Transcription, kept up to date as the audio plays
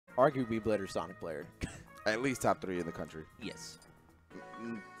arguably better Sonic player. At least top 3 in the country. Yes.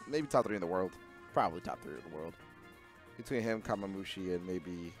 Maybe top 3 in the world. Probably top 3 in the world. Between him, Kamamushi, and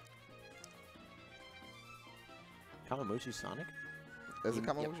maybe... Kamamushi Sonic? Is it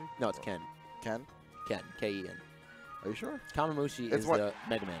Kamamushi? Yep. No, it's Ken. Ken? Ken. K-E-N. Are you sure? Kamamushi is the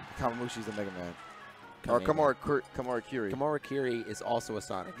Mega Man. Kamamushi's the Mega Man. Or Kamura Kiri. Kamura Kiri is also a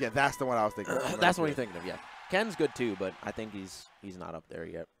Sonic. Yeah, that's the one I was thinking of. That's what you're thinking of, yeah. Ken's good too, but I think he's not up there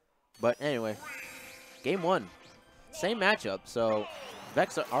yet. But anyway, game 1. Same matchup, so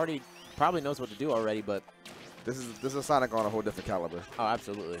Vex already probably knows what to do already, but... This is a Sonic on a whole different caliber. Oh,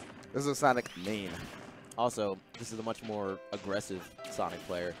 absolutely. This is a Sonic main. Also, this is a much more aggressive Sonic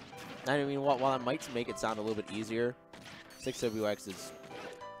player. I mean, while I might make it sound a little bit easier, 6WX is...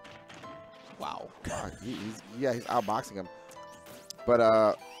 Wow. He's outboxing him.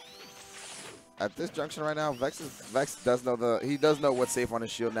 But at this junction right now, Vex does know what's safe on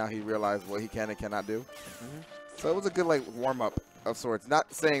his shield now. He realized what he can and cannot do. So it was a good warm up of sorts.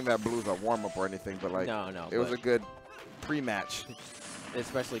 Not saying that Blue's a warm up or anything, but no, it was a good pre-match.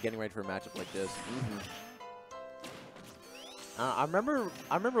 Especially getting ready for a matchup like this. I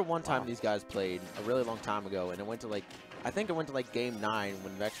remember one time these guys played a really long time ago, and it went to I think it went to game 9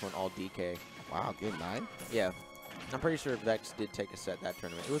 when Vex went all DK. Wow, game 9? Yeah, I'm pretty sure Vex did take a set that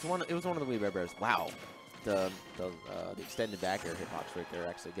tournament. It was one of the Wii Bear B-airs. Wow, the extended back air hitbox right there,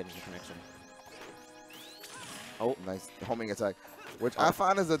 actually getting the connection. Oh, nice homing attack, which I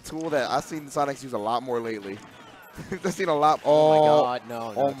find is a tool that I've seen Sonics use a lot more lately. I've seen a lot. Oh my God,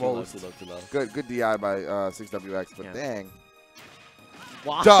 no, almost. Too low. Good DI by 6WX, but yeah. Dang.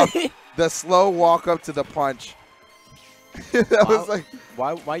 Why? The slow walk up to the punch. That was like,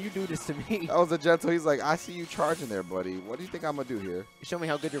 why you do this to me? That was a gentle. He's like, I see you charging there, buddy. What do you think I'm gonna do here? You show me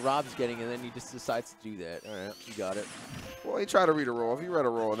how good your Rob's getting, and then he just decides to do that. All right, you got it. Well, he tried to read a roll. If he read a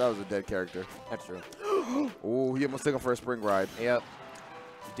roll, that was a dead character. That's true. Oh, he almost took him for a spring ride. Yep,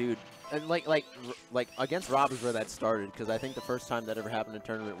 dude. And like against Rob is where that started, because I think the first time that ever happened in a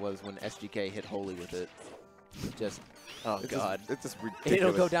tournament was when SGK hit Holy with it. Just, oh God. It's just ridiculous.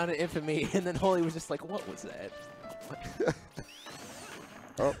 It'll go down in infamy, and then Holy was just like, what was that?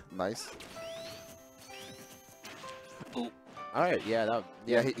 Oh, nice. Ooh. All right, yeah,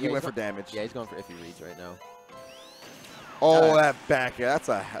 he went for damage. Yeah, he's going for iffy reads right now. Oh, that back air.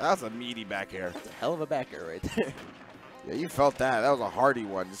 That's a meaty back air. That's a hell of a back air right there. Yeah, you felt that. That was a hardy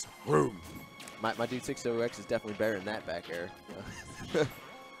one. Just boom. My dude 6WX is definitely better than that back air.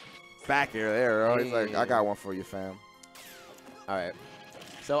 Back air there. Oh, he's like, I got one for you, fam. All right.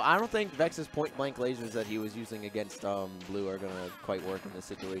 So I don't think Vex's point-blank lasers that he was using against Blue are going to quite work in this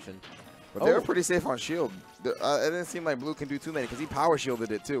situation. But they were pretty safe on shield. It didn't seem like Blue can do too many because he power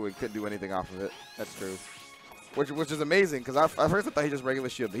shielded it too and couldn't do anything off of it. That's true. Which is amazing because at first I thought he just regular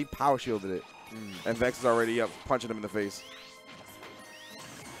shielded. He power shielded it. And Vex is already up, punching him in the face.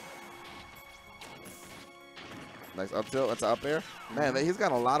 Nice up tilt. That's an up air. Man, he's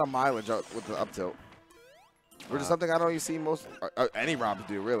got a lot of mileage with the up tilt. Which is something I don't even see most any Robs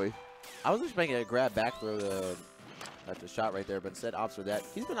do, really. I was just making a grab back throw at the shot right there, but instead opts for that.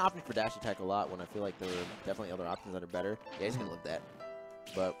 He's been opting for dash attack a lot when I feel like there are definitely other options that are better. Yeah, he's going to live that.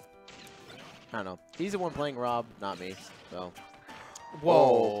 But, I don't know. He's the one playing Rob, not me. So. Whoa.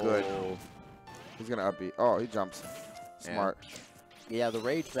 Oh, good. He's going to upbeat. Oh, he jumps. Smart. Yeah, the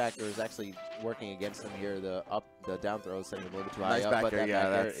rage factor is actually working against him here. The down throw is setting him a little bit too high nice up. Back but air,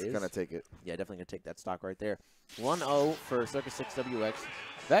 that back that's going to take it. Yeah, definitely going to take that stock right there. 1-0 for Circa 6WX.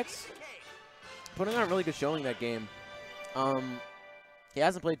 Vex putting on a really good showing that game. He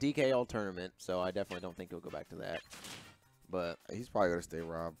hasn't played DK all tournament, so I definitely don't think he'll go back to that. But he's probably going to stay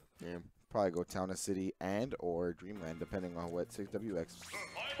Rob. Yeah. Probably go Town and City and or Dreamland, depending on what 6WX.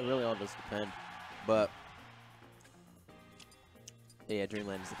 It really all does depend. But yeah,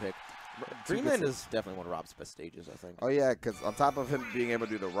 Dreamland is the pick. Dreamland is definitely one of Rob's best stages, I think. Oh, yeah, because on top of him being able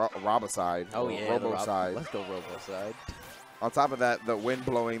to do the Robo-side, Robo-side. Let's go Robo-side. On top of that, the wind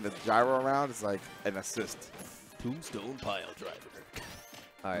blowing the gyro around is like an assist. Tombstone Pile Driver.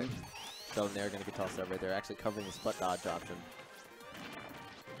 All right. So they're going to get tossed up right there, actually covering the split dodge option.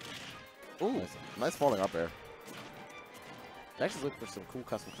 Ooh. Nice falling up there. Actually looking for some cool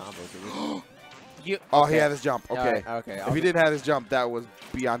custom combos here. Oh, he had his jump. Okay. Okay. If he didn't have his jump, that was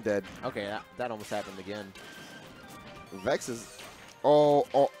beyond dead. Okay, that almost happened again. Vex is... Oh.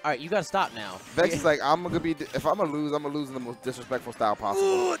 All right, you got to stop now. Vex is like, if I'm going to lose, I'm going to lose in the most disrespectful style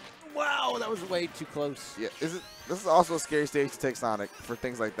possible. Wow, that was way too close. Yeah, this is also a scary stage to take Sonic for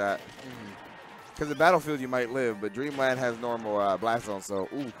things like that. Because in Battlefield, you might live, but Dreamland has normal blast zone, so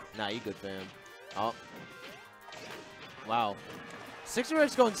ooh. Nah, you good, fam. Oh. Wow.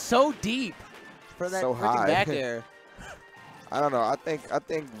 6WX going so deep for that So freaking high. back air. I don't know. I think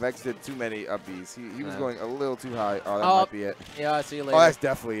Vex did too many up Bs. He was going a little too high. Oh, that Oh, might be it. Yeah, I see you later. Oh, that's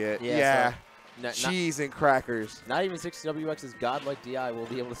definitely it. Yeah, Yeah. so, Cheese and crackers. not even 6WX's godlike DI will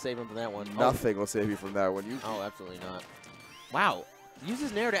be able to save him from that one. Nothing will save you from that one. Oh, absolutely not. Wow.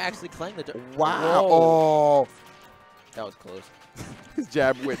 Uses Nair to actually clang the... Wow. Whoa. Oh. That was close. His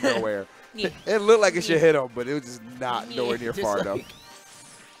jab went nowhere. It looked like it should hit him, but it was just not nowhere near far enough.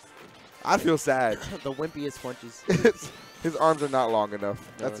 I feel sad. The wimpiest punches. His arms are not long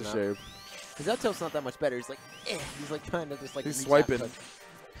enough. No, That's a shame. His up tilt's not that much better. He's like, eh. He's like trying to just like. He's swiping.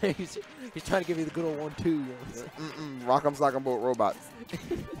 he's trying to give you the good old 1-2. You know? Rock'em sock'em boat robots.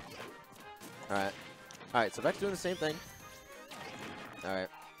 All right. So Vex doing the same thing. All right.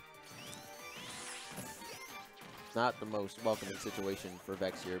 Not the most welcoming situation for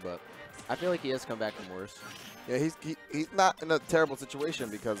Vex here, but I feel like he has come back from worse. Yeah, he's not in a terrible situation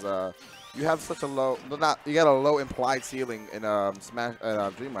because you have such a low, you got a low implied ceiling in Smash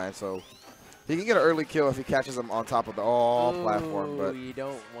Dreamland, so he can get an early kill if he catches him on top of the platform. But you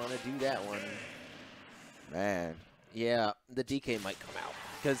don't want to do that one. Man. Yeah, the DK might come out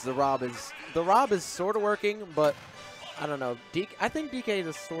because the Rob is sort of working, but I don't know. I think DK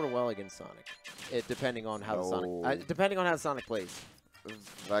is sort of well against Sonic. Depending on how the Sonic plays.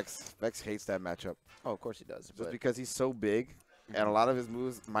 Vex hates that matchup. Oh, of course he does. Just because he's so big, and a lot of his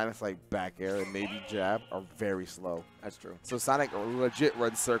moves, minus like back air and maybe jab, are very slow. That's true. So Sonic legit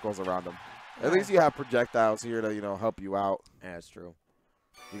runs circles around him. At least you have projectiles here to help you out. Yeah, that's true.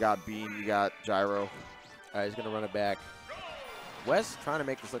 You got beam, you got gyro. All right, he's gonna run it back. Wes trying to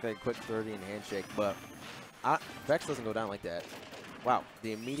make this look like a quick 30 and handshake, but Vex doesn't go down like that. Wow,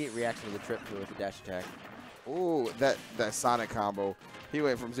 the immediate reaction to the trip through with the dash attack. Ooh, that Sonic combo. He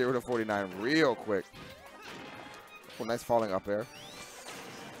went from 0 to 49 real quick. Oh, nice falling up air.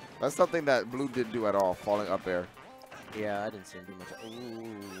 That's something that Blue didn't do at all, falling up air. Yeah, I didn't see him do much.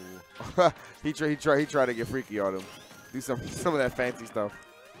 Ooh. he tried to get freaky on him. Do some of that fancy stuff.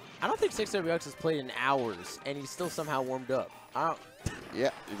 I don't think 6WX has played in hours, and he's still somehow warmed up. Yeah,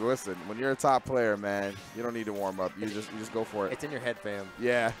 listen, when you're a top player, man, you don't need to warm up. You just go for it. It's in your head, fam.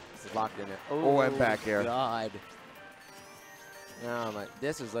 Yeah. It's locked in there. Oh, and back air. God. No,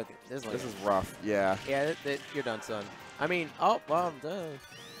 this is rough. Yeah. Yeah, you're done, son. I mean, well, I'm done.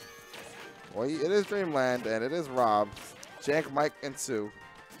 Well, it is Dreamland, and it is Rob. Jank, Mike, and Sue.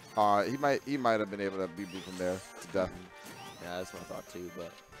 He might have been able to beat Blue from there to death. Yeah, that's what I thought too,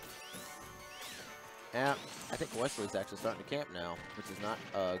 but. Yeah, I think Wesley's actually starting to camp now, which is not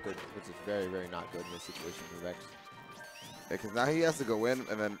good. Which is very, very not good in this situation for Vex. Yeah, because now he has to go in,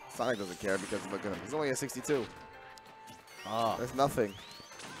 and then Sonic doesn't care because look at him. He's only at 62. Oh. That's nothing.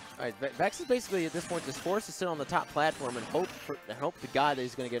 All right, Vex is basically at this point just forced to sit on the top platform and hope to God that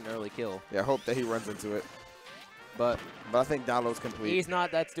he's going to get an early kill. Yeah, hope that he runs into it. But I think download's complete. He's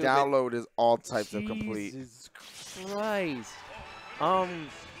not that stupid. Download is all types of complete. Jesus Christ.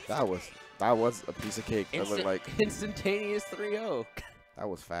 That was a piece of cake. That looked like instantaneous 3-0. That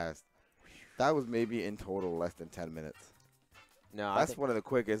was fast. That was maybe in total less than 10 minutes. No, that's one of the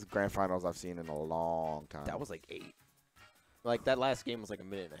quickest grand finals I've seen in a long time. That was like 8. Like that last game was like a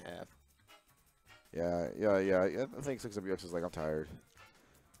minute and a half. Yeah. I think 6WX is like, I'm tired.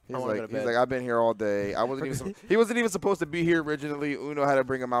 He's like, I've been here all day. He wasn't even supposed to be here originally. Uno had to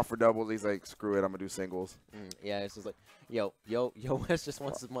bring him out for doubles. He's like, screw it, I'm gonna do singles. Yeah, it's just like, yo, Wes just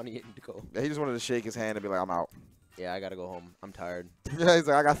wants his money to go. Yeah, he just wanted to shake his hand and be like, I'm out. Yeah, I gotta go home. I'm tired. Yeah, he's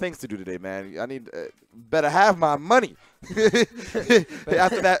like, I got things to do today, man. I need better have my money.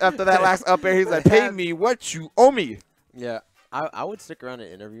 after that last up air, he's like, pay me what you owe me. Yeah, I would stick around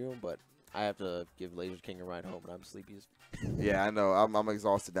and interview him, but I have to give Laser King a ride home, and I'm sleepy as. Yeah, I know. I'm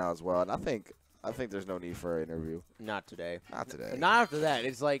exhausted now as well, and I think there's no need for an interview. Not today. Not today. Not after that.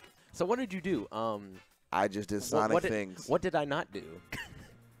 It's like, so what did you do? I just did Sonic things. What did I not do?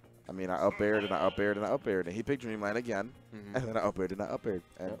 I mean, I up aired and I up aired and I up aired, and he picked Dreamland again, and then I up aired and I up aired,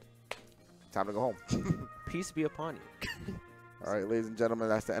 and time to go home. Peace be upon you. All right, ladies and gentlemen,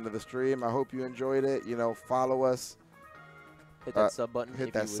 that's the end of the stream. I hope you enjoyed it. Follow us. Hit that sub button.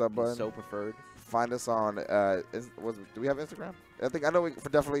 Hit that sub button. So preferred. Find us on. Do we have Instagram? I know for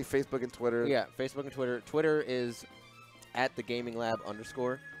definitely Facebook and Twitter. Yeah, Facebook and Twitter. Twitter is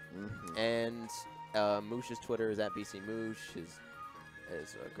 @thegaminglab_, and Moosh's Twitter is @BCMoosh.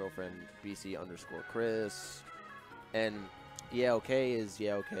 His girlfriend BC_Chris, and okay is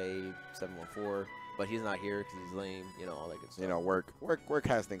okay714. But he's not here because he's lame. All that good stuff. Work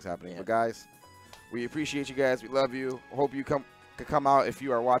has things happening. Yeah. But guys, we appreciate you guys. We love you. Hope you can come out if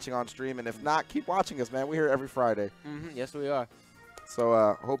you are watching on stream, and if not, keep watching us, man. We're here every Friday. Yes, we are.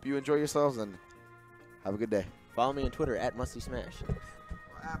 So hope you enjoy yourselves and have a good day. Follow me on Twitter at MustySmash.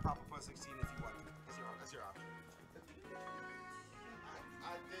 At Papa 16